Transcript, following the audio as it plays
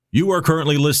You are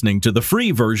currently listening to the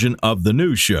free version of The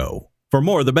News Show. For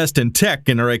more of the best in tech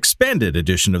in our expanded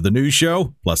edition of The News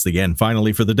Show, plus the end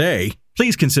finally for the day,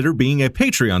 please consider being a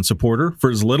Patreon supporter for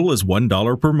as little as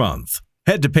 $1 per month.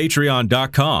 Head to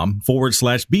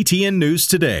patreon.com/BTN News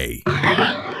today.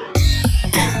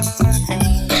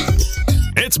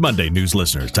 It's Monday, news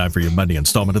listeners. Time for your Monday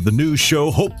installment of The News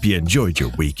Show. Hope you enjoyed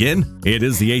your weekend. It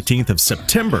is the 18th of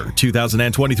September,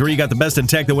 2023. You got the best in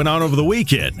tech that went on over the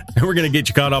weekend, and we're going to get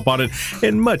you caught up on it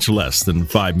in much less than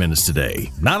 5 minutes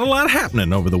today. Not a lot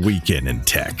happening over the weekend in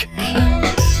tech.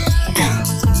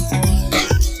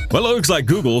 Well, it looks like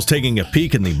Google's taking a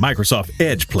peek in the Microsoft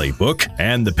Edge playbook,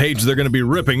 and the page they're going to be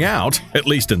ripping out, at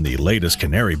least in the latest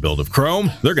Canary build of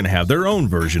Chrome, they're going to have their own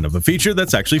version of a feature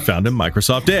that's actually found in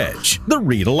Microsoft Edge, the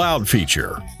Read Aloud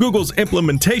feature. Google's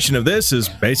implementation of this is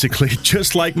basically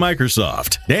just like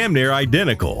Microsoft, damn near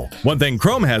identical. One thing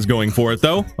Chrome has going for it,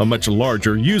 though, a much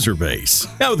larger user base.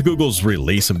 Now, with Google's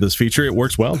release of this feature, it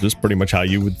works well, just pretty much how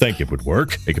you would think it would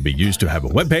work. It can be used to have a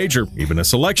web page or even a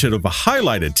selection of a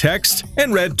highlighted text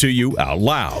and read to you out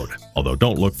loud. Although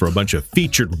don't look for a bunch of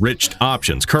featured-rich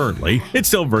options currently, it's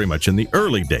still very much in the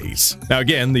early days. Now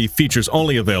again, the feature's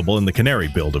only available in the Canary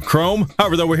build of Chrome.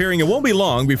 However, though, we're hearing it won't be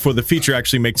long before the feature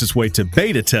actually makes its way to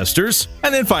beta testers,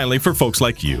 and then finally for folks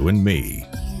like you and me.